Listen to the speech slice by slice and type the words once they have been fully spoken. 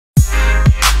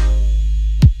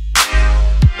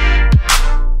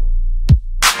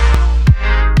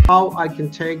How I can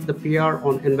take the PR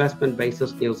on investment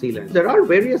basis New Zealand. There are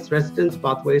various residence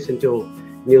pathways into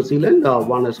New Zealand.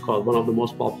 One of the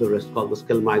most popular is called the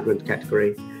skilled migrant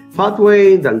category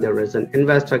pathway. Then there is an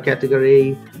investor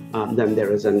category. Then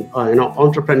there is an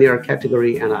entrepreneur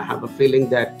category. And I have a feeling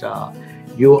that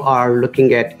you are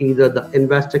looking at either the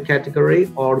investor category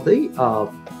or the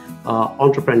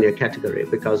entrepreneur category,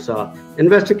 because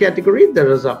investor category,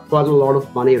 there is quite a lot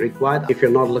of money required. If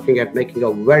you're not looking at making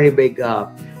a very big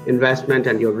investment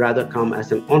and you'd rather come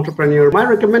as an entrepreneur, my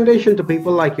recommendation to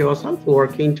people like yourself who are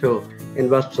keen to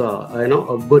invest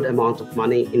a good amount of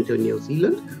money into New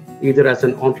Zealand, either as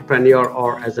an entrepreneur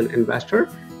or as an investor,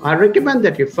 I recommend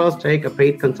that you first take a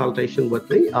paid consultation with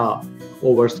me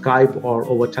over Skype or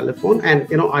over telephone, and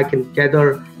I can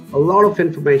gather a lot of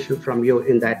information from you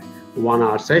in that 1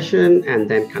 hour session and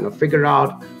then kind of figure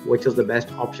out which is the best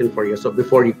option for you. So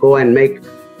before you go and make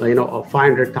a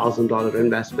 $500,000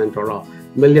 investment or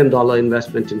 $1 million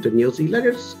investment into New Zealand,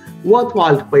 it's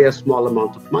worthwhile to pay a small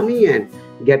amount of money and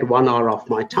get 1 hour of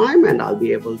my time, and I'll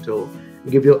be able to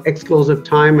give you exclusive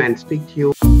time and speak to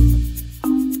you.